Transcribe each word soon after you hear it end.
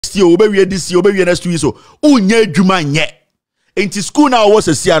year, obewie this year, obewie next 2 years. So, unye juma nye. Enti school now was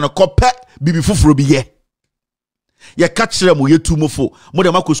a siano kope bibi fufuro bi ye. Ye catch mo ye tumofo. Mo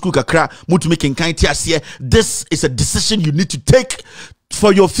de mako school kakra mo to make kind tiasie. This is a decision you need to take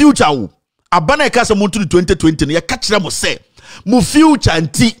for your future. Abana kasa mo to 2020 ye catch mo say mo future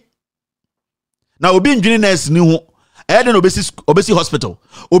anti. Now obi ndwini nurse ni ho. Eden obesi hospital.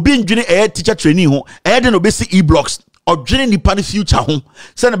 Obi ndwini teacher training ho. Eden obesi e-blocks. Odwene nipa ne future ho.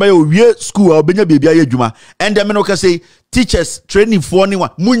 Say na ba ye owie school obenya baby aye adwuma. And them no can say teachers training for anyone.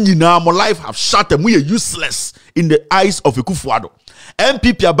 Mo nyina mo life have shut them. We are useless in the eyes of Akuffoaddo.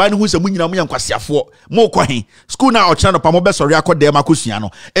 MPP abani hu se mo nyina mo yankwasiafo. Mo kɔ he. School na ochana no pa mo be sori akɔde makosua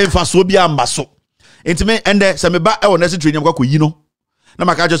no. Emfa so bia mba so. Entime ende se me ba e won nurse training akɔ yi no. Na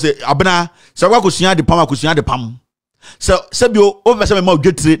maka just say abena se akosua de pam akosua de pam. So sebio over se me ma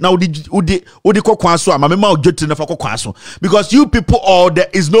odwetire na odi kokwan so ama me ma odwetire na fa kokwan so because you people all there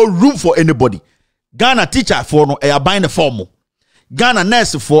is no room for anybody. Ghana teacher for no e buying the form. Ghana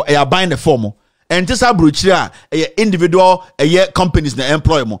nurse for e buying the form. And this abrochira e individual companies na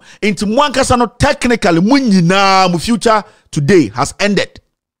employ mo. Into one kasa no technically mu nyina mu future today has ended.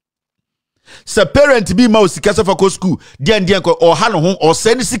 Se parent bi ma osika se fa ko school den ko o ha no ho o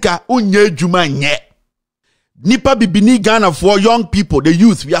se ni sika unye adwuma nye. Nipa bibini Ghana for young people, the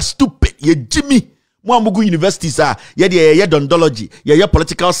youth, we are stupid. Ye Jimmy. Muamugu universities are ye dondology, ye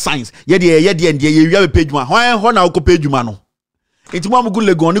political science, ye page one. Why na uko page man? It's muamugu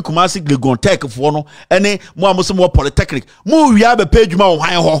legon ni kumasi legon tech for no. Ene muamusu more polytechnic. Mu we have a page man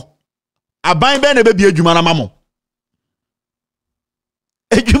why ho. Aban be ne be ejuma mamo.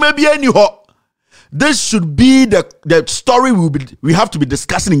 Ejuma be any ho. This should be the story we have to be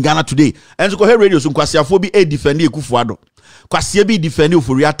discussing in Ghana today. And so go radio so kwasiafo bi defend Akuffoaddo. Kwasia bi defend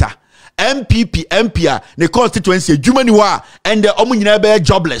Oforiatta. MPP MPA the constituency Jumani wa and the omo nyina be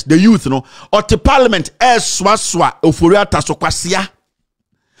jobless the youth no or the parliament swaswa Oforiatta so kwasia.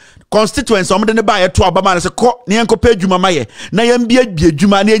 Constituency omo de ne ba ye to abama na se ko ne enko pa adwuma maye na yam bi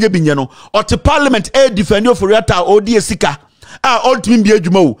adwuma na enye binye no or the parliament defend Oforiatta odi esika. Ultimate be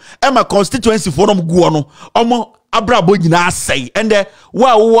adwuma Emma constituency for them go no omo abrabo nyina say and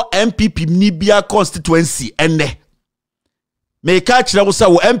wo MPP ni bia constituency and me ka kire wo say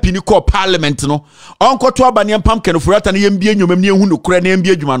wo MP ni call parliament no onko to aba ne pam ken Oforiatta na yembie nyomam ne ehu no kure na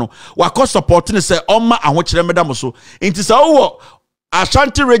yembie adwuma no wa support ne say oma ahokire medam so enti say wo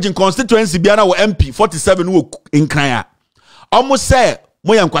Ashanti region constituency bia na wo MP 47 wo nkran a omo say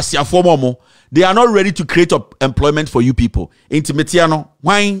mo yankwasiafo mo they are not ready to create employment for you people. Intimatiano,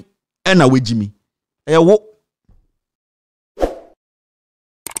 wine, and a Jimmy.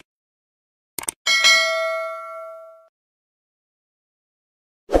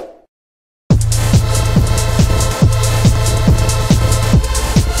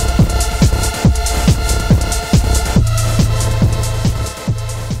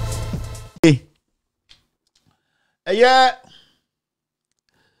 Yeah.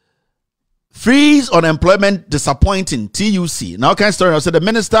 Freeze on employment disappointing TUC. Now, kind of story. I said the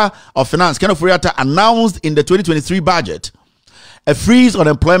Minister of Finance, Ken Oforiatta, announced in the 2023 budget a freeze on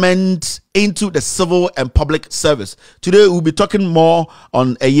employment into the civil and public service. Today, we'll be talking more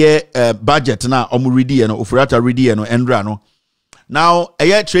on a year budget. Now, Omuridi and Oforiatta Ridi and Endra. Now, a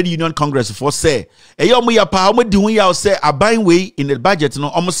year trade union congress for say a year we are power doing ya say a buying way in the budget. No,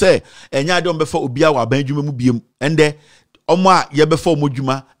 almost say and ya don't before Ubia or Benjamin and there. Omwa ye before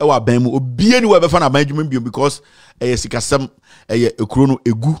modjuma e wa ban mu obi ani wa befa na ban djuma biom because sikasem ekuro no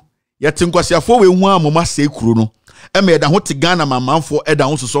egu ye tinkwasiafo we hu amoma se ekuro no e me da ho te Ghana mamanfo e da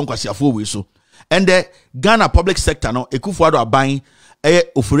ho so nkwasiafo we so and the Ghana public sector no Akuffoaddo aban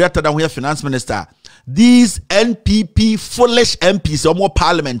Oforiatta da ho ye finance minister these NPP foolish MPs or more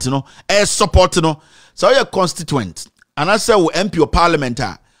parliament no support no so your constituent and I say MP or parliament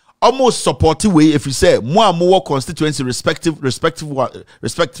almost supportive way if you say more constituency respectively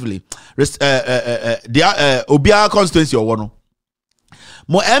the Obia constituency or one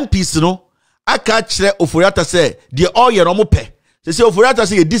more MPs no aka kire Oforiatta say the all year no pe say Oforiatta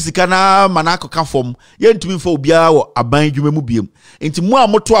say disika na manako ka form ye ntumi for Obia wo aban dwuma mu biem enti mo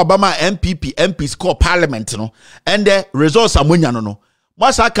amoto abama MPs call parliament no and the results amonya no mo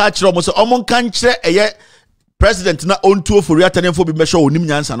aka kire mo say omo kan kire eye president na onto Oforiatta nemfo bi mesho onim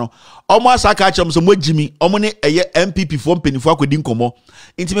nyansa no omo asaka acham so mogimi omo ne eye MPP fo mpenifo akwedi nkomo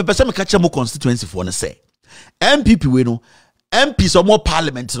nti me pese me ka chamo constituency fo no say MPP we no MPs or more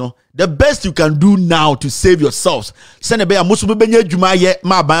parliament no the best you can do now to save yourselves send be amoso be benya adwuma ye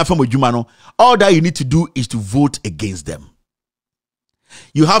ma ban fam adwuma no all that you need to do is to vote against them.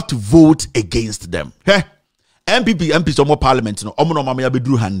 You have to vote against them. MPs omo parliament no omo no mama ya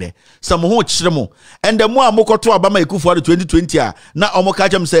beduru hande some ho kyere mo and the mo amokoto abama ekufuado 2020 a na omo ka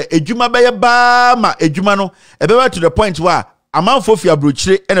kyem say edwuma beye ba ma edwuma no ebeba to the point where amanfo fi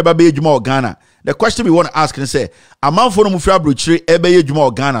abrochire ene ba be edwuma o Ghana. The question we want to ask is say amanfo no mu fi abrochire e be edwuma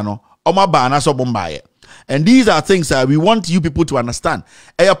o Ghana no omo ba na so bombaye. And these are things that we want you people to understand.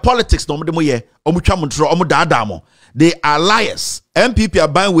 Politics no mo ye omo twa mo tro omo daada mo. They are liars. MPP are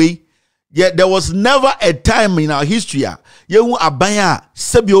buying way. Yet there was never a time in our history yehu abaya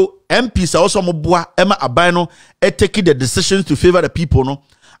sebio MPs also moboa ema abano taking the decisions to favor the people no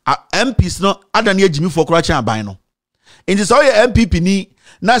MPs no adani ejimi for kurachi abano. In this all your MPP ni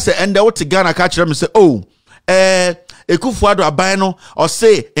na say ende wo te Ghana ka kire me say oh Akuffoaddo abano or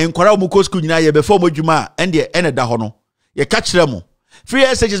say enkwara mu ko school nyina ye before mo dwuma ende ene da ho no ye ka kire mo free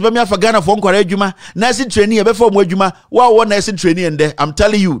SHS be me afa Ghana for nkwara adwuma nursing training ye before mo adwuma wa nursing training ende. I'm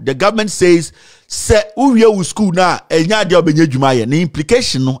telling you the government says se uwie u school na enya de obenya adwuma ye na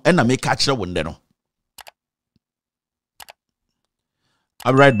implication no e na me ka kire wonde no.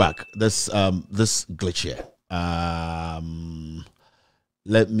 I'm right back. This glitch here.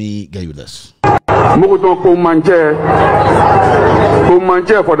 Let me get you this. Muguton ko manje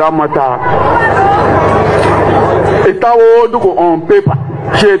for that matter. Itawo do go on paper.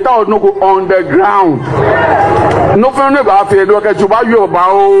 Itawo no go on the ground. No friend about fe do ka juba you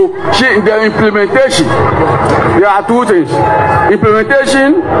about the implementation. There are two things: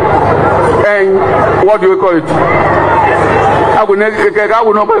 implementation and what do we call it? I will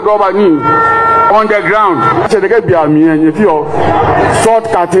not go back on the ground. So they get behind if you're short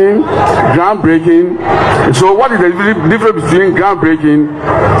cutting, groundbreaking. So what is the difference between groundbreaking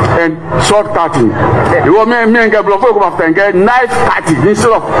and short cutting? You want me and get block after and get knife cutting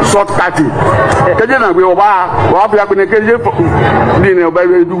instead of short cutting. We're going to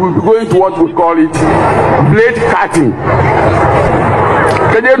what we call it blade cutting.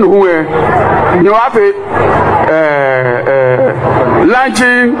 You have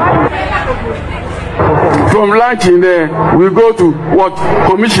launching. From launching there, we go to what?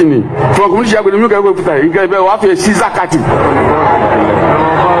 Commissioning. From commissioning, we get a scissor cutting.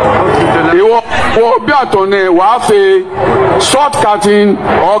 You be a short cutting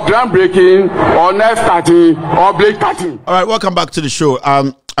or groundbreaking or knife cutting or blade cutting. All right, welcome back to the show.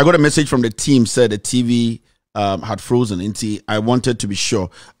 I got a message from the team said the TV had frozen. I wanted to be sure,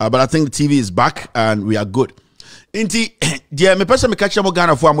 but I think the TV is back and we are good. Inti dia me pesa me catch mo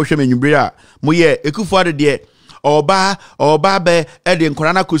Ghana fo amohwe me nwumbre a mo ye Akuffoaddo de oba be e de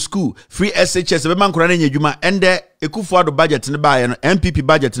nkora na ko school free SHS be man nkora na nyadwuma ende Akuffoaddo budget ne baaye no MPP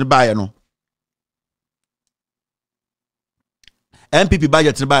budget ne baaye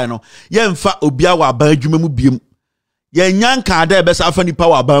no ye mfa obia wa ba adwuma mu biem ye nyanka da be sa afa nipa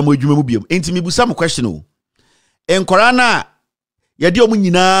wa ba mu adwuma mu biem enti me busa mo question o nkora na ye de omu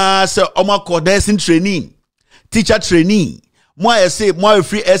nyina se omo accommodation training teacher trainee mo say mo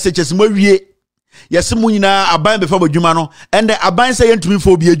free SHS mo wie yes mo nyina aban be fa badwuma no and the aban say yentumi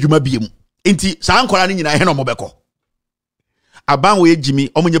fo bi adwuma biem enti sa ankwara ne nyina he no mo beko aban we jimi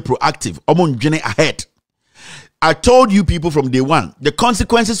omonye proactive omondwene ahead. I told you people from day one the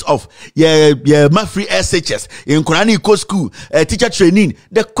consequences of my free SHS in Korani Eco School teacher training.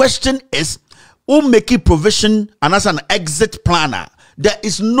 The question is who make it provision and as an exit planner. There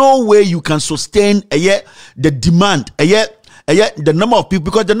is no way you can sustain the demand, the number of people,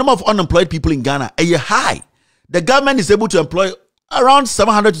 because the number of unemployed people in Ghana are high. The government is able to employ around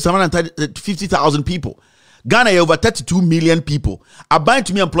 700 to 750,000 people. Ghana over 32 million people. About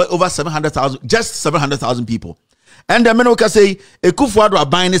to me employ over 700,000, just 700,000 people. And the men can say, Akuffoaddo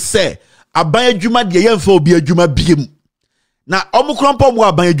aban say, aban adwuma de yemfa obi adwuma biem. Na omukrampo mu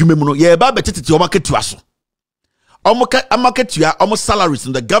aban adwuma mu no ye ba betete omaketua so. Almost salaries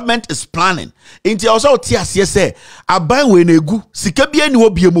and the government is planning. Inti also TSC say aban we na egu sika bia ni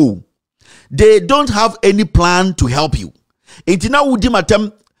obiemu. They don't have any plan to help you. Inti na wudi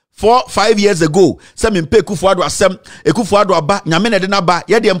matem 4-5 years ago some mpe Akuffoaddo asem Akuffoaddo aba nyame na de na ba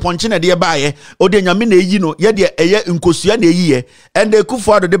ye de mponche na de ba ye o de nyame na eyi no ye de eye nkosua na eyi ye and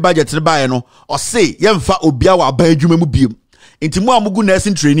Akuffoaddo de budget ne ba ye no o say ye mfa obia wa aban adwuma mu biem. Inti mo amugu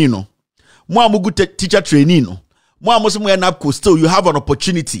nursing training no mo amugu teacher training no mo amoso mo enapco still you have an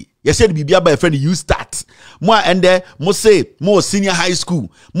opportunity. You said bibia by a friend you start. Mo and there mo say mo senior high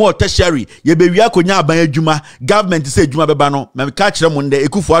school, mo tertiary, ye be wi akonya aban adwuma, government say adwuma beba no, me ka kire mo nde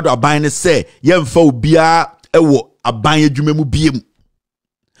Akuffoaddo aban ne say ye mfa obia ewo aban adwuma mu biem.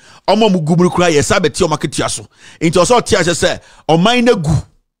 Omo mu gumuru kura ye sabeti o maketua so. Into also tia say oman na gu.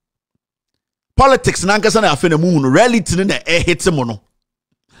 Politics na nkasa na afa na mu reality na hit mo no.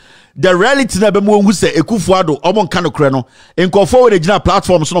 the reality na be mo hu say Akuffoaddo omo nka no kre no nkofo we regina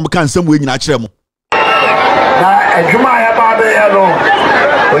platform so no kan nsem we nyina kire mo na adwuma ya ba be ya no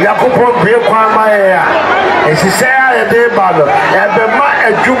Oyakopo bie kwa ma ya esise ya de ba no e be ma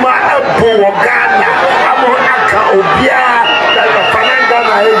adwuma ebo wo Ghana amo aka obia da fananga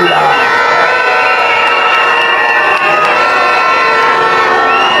na ewira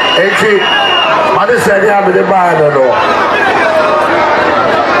echi made se dia me de ba no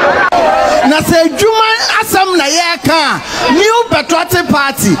na se dwuma asam na ye ka new patriotic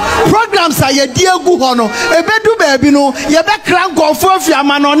party programs are ye die gu ho no ebedu baabi no ye be kra nkofo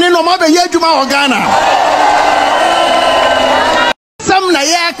afiama no ne no ma be ye dwuma ho Ghana asam na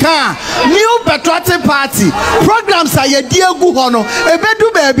ye ka new patriotic party programs are ye die gu ho no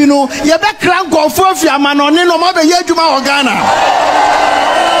ebedu baabi no ye be kra nkofo afiama no ne no ma be ye dwuma ho Ghana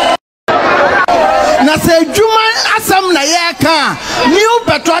na se dwuma asam na ye ka new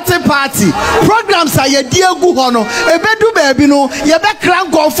patriotic party programs are ye die gu ho no ebedu baabi no ye be kra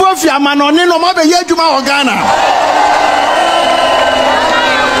nkofo afiama no ne no ma be ye dwuma ho Ghana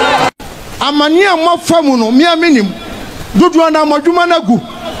amani amafamu no mi aminim dodo na madwuma na gu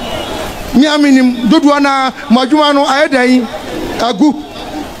mi aminim dodo na madwuma no ayedan agu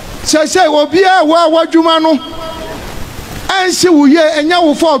sese obi a wa dwuma no anse wuye enya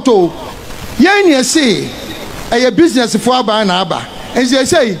wo photo yen ye say a business for aba na aba ense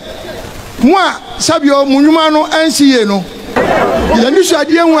say mo a sabio munwuma no anse ye no ya ni so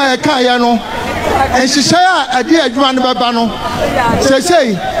ade enwu a ka ya no ense say a ade adwuma no baba no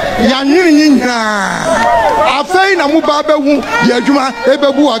say ya nwini nyina afei na mo ba behu ya adwuma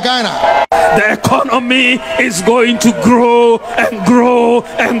ebebu wa Ghana. The economy is going to grow and grow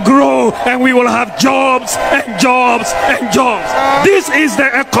and grow, and we will have jobs and jobs and jobs. This is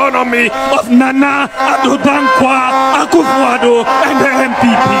the economy of nanaakuffoaddo and the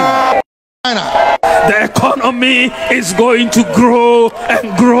MPP. The economy is going to grow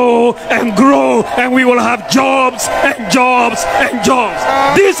and grow and grow, and we will have jobs and jobs and jobs.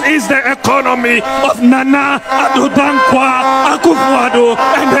 This is the economy of nanaakuffoaddo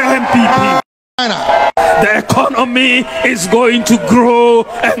and the MPP. The economy is going to grow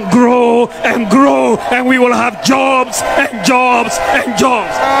and grow and grow, and we will have jobs and jobs and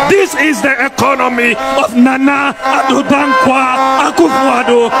jobs. This is the economy of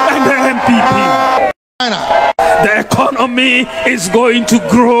nanaakuffoaddo and the MPP. The economy is going to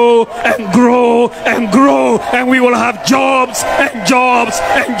grow and grow and grow, and we will have jobs and jobs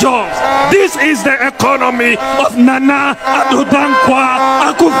and jobs. This is the economy of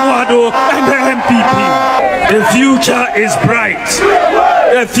nanaakuffoaddo and the MPP. The future is bright.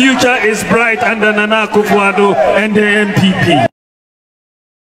 The future is bright under nanaakuffoaddo and the MPP.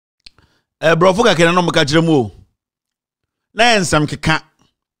 Brofo ka kena no mka kire mu o. Na ensam keka.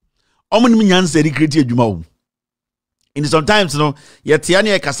 Omunim nyansa ri create adwuma o. In sometimes no yetia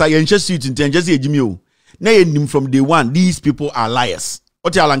na kasa yenhye suit ntenje se ejimi o. Na yenim from day one these people are liars.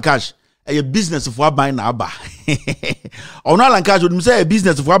 Oti Alankash a business for aban na aba. Ono Alankash odum say a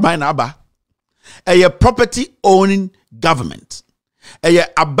business for aban na aba. A property owning government. A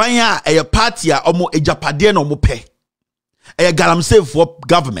aban a party a omo ejapade na omo pe. A galamsey for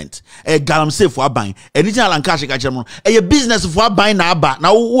government, a galamsey for aban. Anything Alankash ka kire mo. A business for aban na aba.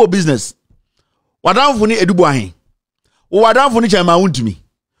 Na wo business. Wadan funi edubuahen. Wadan funi chama untumi.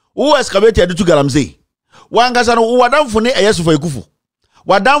 Wo excavate edu to galamsey. Wangasa no wadan funi eyesu for Akufo.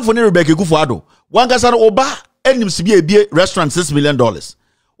 Wadan funi Rebecca Akuffoaddo. Wangasa no oba enim sibi ebie restaurant $6 million.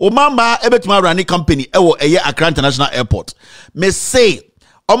 O mama ebetuma running company ewo eye Accra International Airport. Me say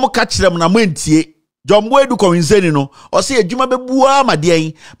omo ka kire mo na mo entie jomboedu kowinseni no o se adwuma bebua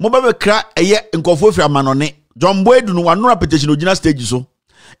madean mo ba be kra eye nkofo fira manone jomboedu no wanora petition ogina stage so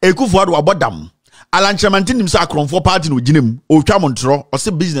Akuffoaddo abodam alanchamantin nim sa akronfo party no ginem o twa montro o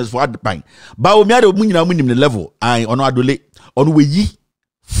se business for adban Bawumia de munyina munim ne level ai ono adole ono weyi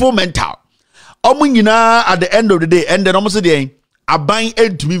full mental omunyina at the end of the day and then almost the aban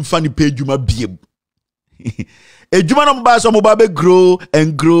entumi mfa ni pejuma biem ejuma no mba so mba be grow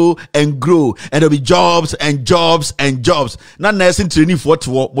and grow and grow, and there'll be jobs and jobs and jobs. Na nursing training for to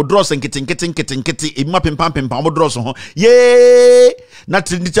mo draw kitten e ma pempam mo draw so ho ye na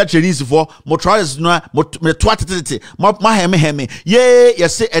teacher training for mo trials no mo twatete ma heme ye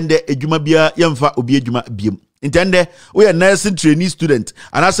yes and the ejuma bia yemfa obi ejuma biem. Intende we are nursing trainee student,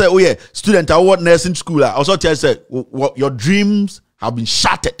 and I say oh yeah student I want nursing school. I also tell you say your dreams have been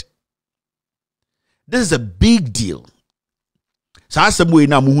shattered. This is a big deal. So as some way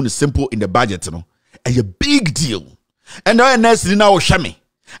now, is simple in the budget, you know, a big deal. And now nursing now shame.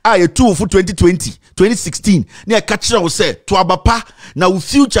 a tool for 2020 2016 near catcher will say to abapa now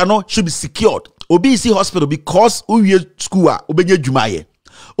future no should be secured. Obisi hospital because we school obenye jumaye.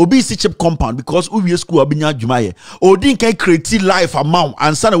 Obisi chip compound because we school obenye jumaye. Odin can create life amount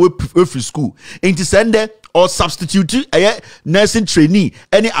and send away free school. Into send there or substitute nursing trainee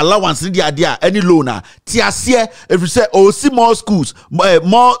any allowance in the idea any loaner. Tiasie if you say see more schools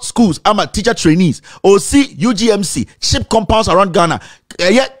I'm teacher trainees or see UGMC chip compounds around Ghana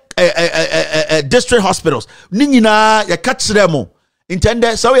district hospitals ninina ya catch them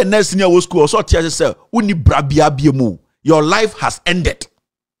intended so a nurse in your school so tell yourself uni brabia biemu your life has ended.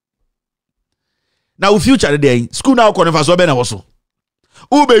 Now future day school now conference so bena also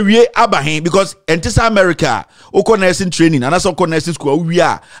ube wie abahin because entisa America oko nursing training and also nursing school we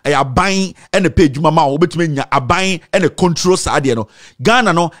are aban and the page mama obetumi nya aban and the control side no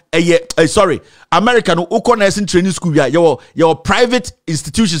Ghana no sorry America no oko nursing training school we are your private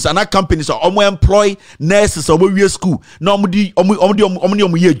institutions and companies or employ nurses or we school no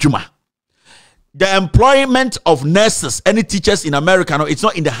omudi ye juma. The employment of nurses and teachers in America no it's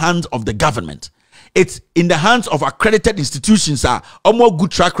not in the hands of the government. It's in the hands of accredited institutions are more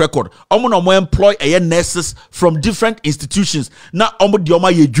good track record. More employ nurses from different institutions. Now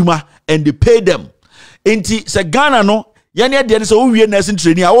ye juma and they pay them. Inti se Ghana no yani de so we nursing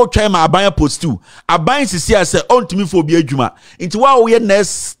training I will try my abaya post too. Abayan sisi say on to me for be juma. Inti wa we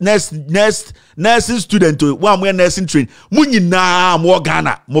nursing student to wa we nursing training. Mu nyina mo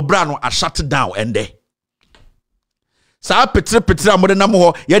Ghana mo bra no a shut down ende. Sa petre amode nam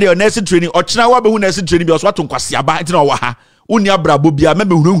ho ye de nursing training ochina wa be hu nursing training bi so atonkwase aba ntina wa ha uni abrabo bia me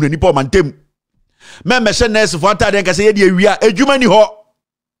hunu nipa o mantem me hye nurse fo ata de nka se ye de awia adwuma ni ho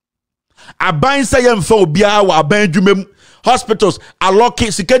aban sa ye mfa obia wa aban adwumam hospitals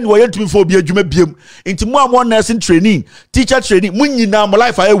alloki sikani wo yentumi fo obia adwuma biem nti mo am nursing training teacher training mun nyina mo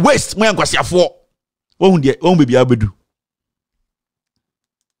life a waste mo yankwase afo wo hu de wo be bia bedu.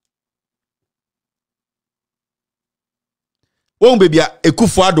 Won baby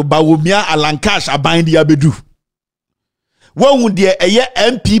ekufuaddo bawumia alankash abandi abedu. Won de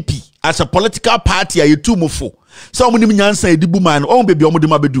MPP as a political party ayetu mofo. So omunim nyansa edibu man won baby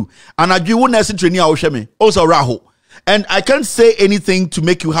omudem abedu. Anadwe won nursing training a wo hweme. Also raho. And I can't say anything to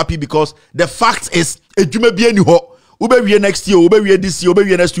make you happy because the fact is edwuma bia ni ho. Ubewie next year, ubewie this year,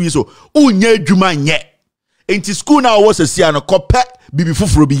 ubewie next 2 years so. Unye edwuma nye. Enti school na wo sesia no kope bibi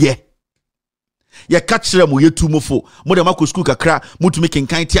fufuro bi ye. Ya catchere mo yetu mofo mo de mako school kakra mo to make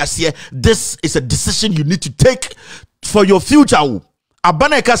kan tiase. This is a decision you need to take for your future.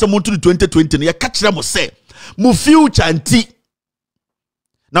 Abana e kasa mo to 2020 ya catchere mo say mo future anti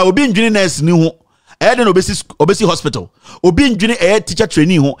na obi ndwini nurse ni ho den obesi hospital obi ndwini teacher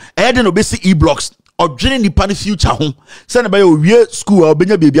training ho den obesi e-blocks odwini nipa ne future ho say na ba ye school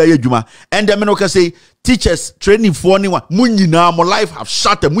obenya bebia ye adwuma and dem no ka say teachers training for anyone munyina mo life have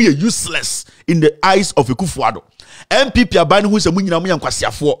shut them we are useless in the eyes of ekufuaddo MPP abani hu se munyina mo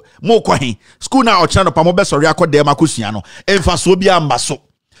yankwasiafo mo kɔ school na ɔkyena no pa mo be sɔre akɔ dem akosua no emfa so bia mba so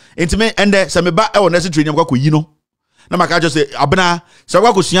entime ende se me ba e wɔ nursing training akɔ yi no na maka just say abena se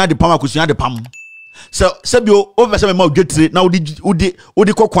akosua de pam se bio over se me ma odwetire na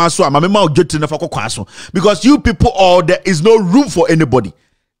odi kokwan so ama me ma odwetire na fa kokwan so because you people all there is no room for anybody.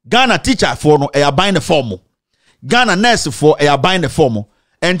 Ghana teacher for no buying the form. Ghana nurse for buying the form.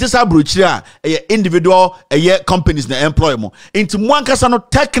 And this abrochira individual companies na employ mo. Into one kasa no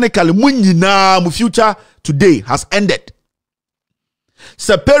technically munyina mu future today has ended.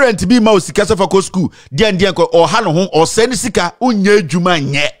 Se parent bi ma osikasa for school den ko or ha no ho or send sika unye adwuma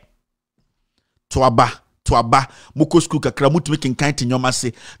nye. To aba moko school kakra mutumi kenkan tinyoma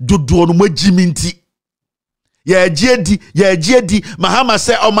se dodo no magimi nti. Ya jedi mahama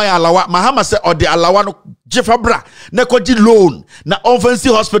se omay alawa mahama se ode alawa no jefabra na koji loan na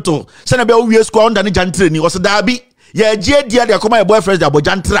offensive hospital se na be we school under ni jantre ni osdabi ya jedi ya koma your boyfriend da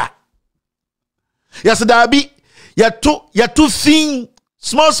bojantra ya sdabi ya to thing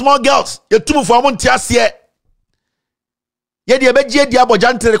small girls ya tumu for amon tiase ya de be jedi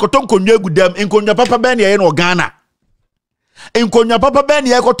abojantre ko ton konwa egudam enkonwa papa ben ye no Ghana enkonwa papa ben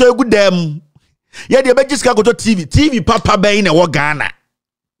ye ko to egudam ya de bejiska goto TV papa ben na wo Ghana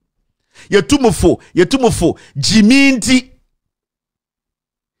yetumofo jiminti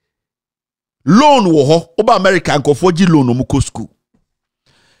loan wo ho oba America nkofo ji loan mu ko school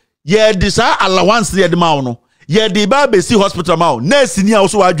ye de sa allowance ye de ma no ye de ba be si hospital ma nurse ni a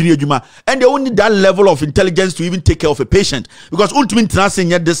so adwene adwuma and they only that level of intelligence to even take care of a patient because ultimately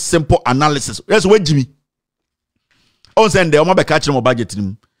transcend this simple analysis yes we jimi on send them be catch them budget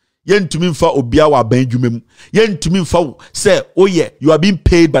nim Yentumi mfa obia wa ban dwuma mu. Yentumi mfa say oh yeah, you are being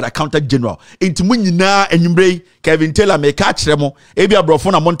paid by the accountant general. Enti mu nyina enwumre Kevin Taylor me ka kire mo ebi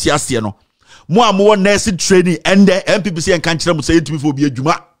abrofo na monte ase no. Mo amwo nursing training and the MPPC en kan kire mo say yentumi fa obi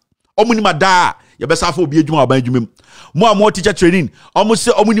adwuma. Omunima da ye besa fa obi adwuma wa ban dwuma mu. Mo amwo teacher training omo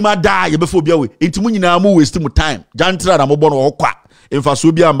say omunima da ye befa obi awe. Enti mu nyina mo waste mo time. Jantra na mo bo no okwa. Emfa so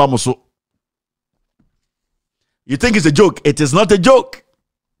obi amba mo so. You think it's a joke? It is not a joke.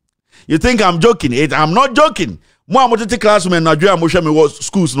 You think I'm joking? I'm not joking. More multi classmen Nigeria mo share me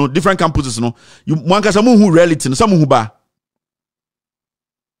schools no different campuses no. You one ka some who reality no some who ba.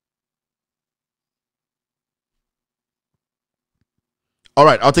 All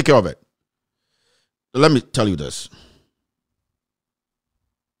right, I'll take care of it. Let me tell you this.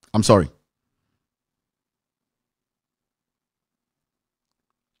 I'm sorry.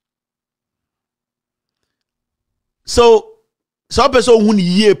 So person who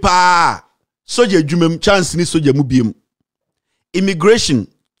ye pa soja dwumam chance ni soja mu biem. Immigration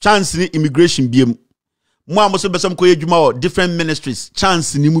chance ni immigration biem. Mo amoso besam ko ye dwuma o different ministries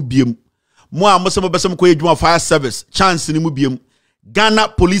chance ni mu biem. Mo amoso besam ko ye dwuma fire service chance ni mu biem. Ghana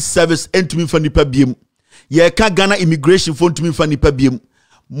police service entumi fa nipa biem. Ye ka Ghana immigration for entumi fa nipa biem.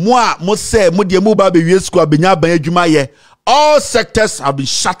 Mo say mo de mo ba be wie school abenya ban adwuma ye. All sectors have been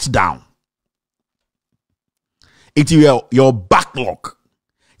shut down. It's your backlog.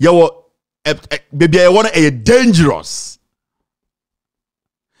 Your baby, I want a dangerous.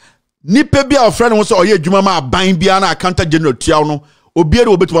 Nipe bia a friend wants oye juma ma ban bia na accountant general tia no obiere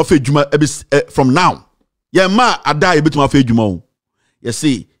obetuma fa juma from now. Ye ma ada obetuma fa juma o. You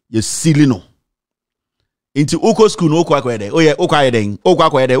see, you silly no. Into uko school no uko akwede. Oh yeah, uko ayeden. Uko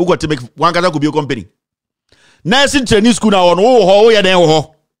akwede. Uko to make one kata could be a company. Nursing training school now on oh yeah then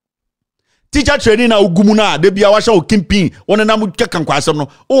oh. Teacher training na ugumuna de bia washa okimpin wona na mu keka nkwasem no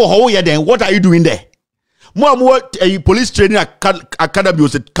oh ye then what are you doing there mo a police training academy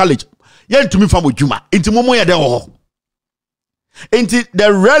was at college ye ntumi fam odwuma enti mo ye then oh enti the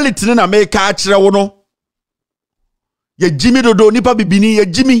reality na make ka kire wo no ye Jimmy dodo nipa bibini ye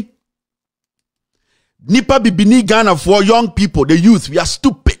Jimmy nipa bibini Ghana for young people the youth we are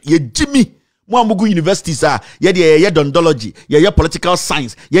stupid ye Jimmy. Muamugu universities are ye dondology, ye political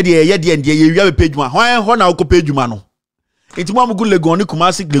science, ye page one. Why na uko page man? It's Muamugu Legon,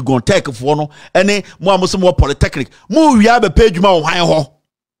 Kumasi Legon Tech for no, any Muamus more polytechnic. Mu we have a page man, why ho?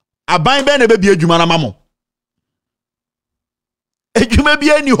 A bind ben a baby Jumana Mamo. You may be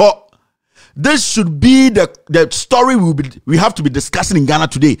any ho. This should be the story we have to be discussing in Ghana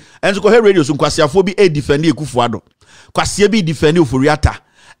today. And so go ahead radio so kwasiafobi defend ghanaeducation. Kwasiabi defend oforiata.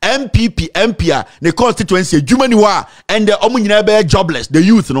 MPR, the constituency, Jumani wa, and the Omunyina be jobless, the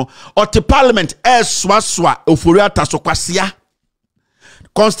youth, no, or the parliament, swaswa, oforiata so kwasia.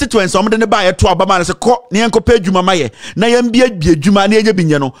 Constituency, omde ba ye to abama se ko ne enko pe dwuma maye na yem bia dwuma na eje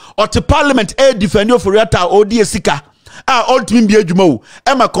binye no or the parliament defend oforiata odi esika a ultimate bia dwuma o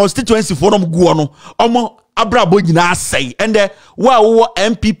e ma constituency forum guo no omo abrabo nyina asai ende wa wo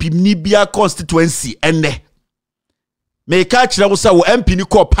MPP ni bia constituency ende me ka kire wo sa wo MP ni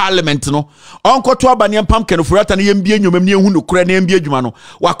call parliament no onko to abane pam ken oforiata na yem bia nyomam ne ehu no kure na yem bia dwuma no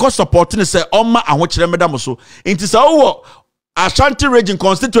wa ko support ne se omma aho kire medam so enti sa wo Ashantehene region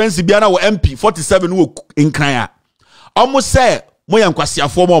constituency biana wo MP 47 wo nkran a almost say moya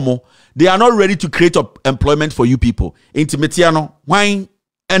nkwasiafo mo they are not ready to create employment for you people intimate no why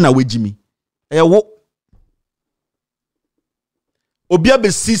na wejimi wo obia be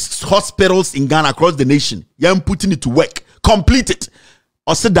 6 hospitals in Ghana across the nation yam putting it to work complete it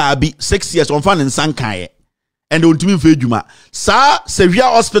osidabi 6 years on fan nsankan and on timi fe dwuma sa severe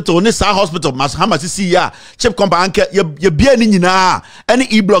hospital ne sa hospital mas hamasi ya chip compa anka ye bia ni nyina any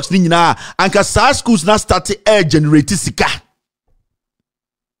e-blocks ni nyina anka sa schools na start air generate sika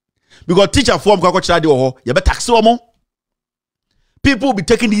because teacher form kwa kwa chade ho ye be tax wo mo people will be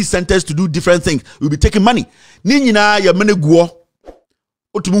taking these centers to do different things will be taking money ni nyina ye mene guo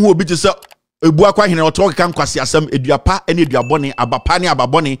otumi ho obi te se ebu akwa hene oto kan kwase asem eduapa ene eduabone abapa ne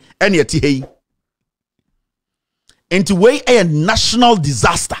ababone ene eti hei into way a national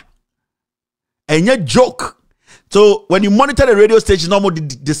disaster and your joke. So when you monitor the radio station normally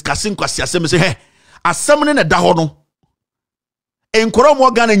discussing kwasi asem say hey asem ne da ho no enkoro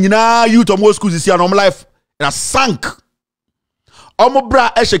mo Ghana nyina youth omo schools is here normal life na sank omo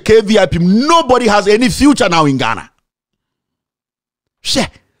bra e KVIP nobody has any future now in Ghana. She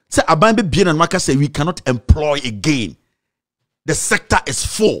say aban be bien and maka say we cannot employ again, the sector is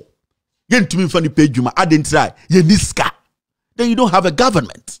full. Then you don't have a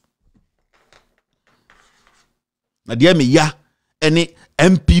government. Na dear me ya any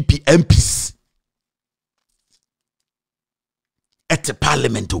MPs at the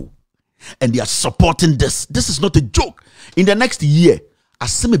parliament, and they are supporting this. This is not a joke. In the next year,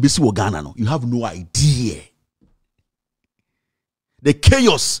 Asɛm ebesi wɔ Ghana no, you have no idea. The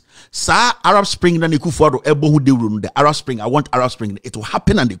chaos, sa Arab Spring na nanaakuffoaddo ebo hu de run the Arab Spring. I want Arab Spring. It will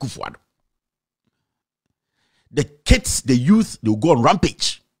happen and nanaakuffoaddo. The kids, the youth, they will go on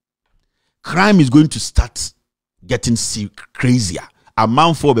rampage. Crime is going to start getting crazier. A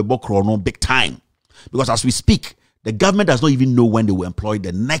man for the Bokrono big time. Because as we speak, the government does not even know when they will employ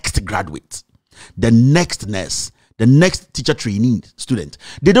the next graduate, the next nurse, the next teacher trainee student.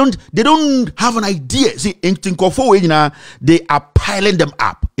 They don't have an idea. See, in Tinkofo, they are piling them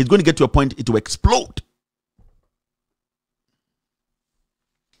up. It's going to get to a point it will explode.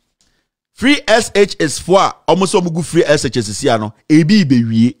 Free SH is for almost all free SH is siano. AB be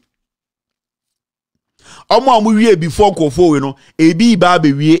we before Kofo, you know, AB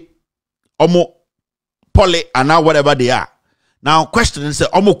baby omo poly and now whatever they are. Now question is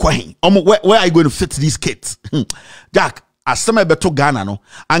omo kwahin, where are you going to fit these kids? Jack, as some beto Ghana no,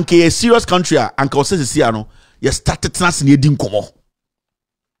 anke a serious country anke says siano, you started trans in dim komo.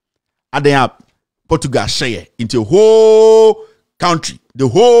 And they have Portugal share into a whole country,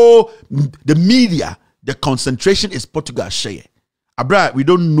 the media, the concentration is Portugal share. Abra, we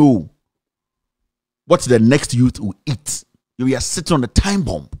don't know what the next youth will eat. We are sitting on the time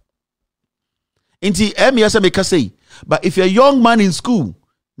bomb. But if you're a young man in school,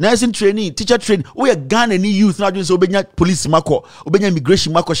 nursing training, teacher training, we are Ghanaian youth now doing so ubenya police mako, ubenya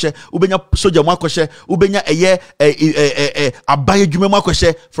immigration mako she, ubenya soldier mako she, ubenya abaye jume mako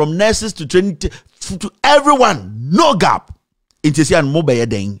she, from nurses to training to everyone, no gap.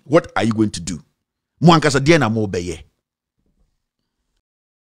 What are you going to do? Mwankasa diena mo beye.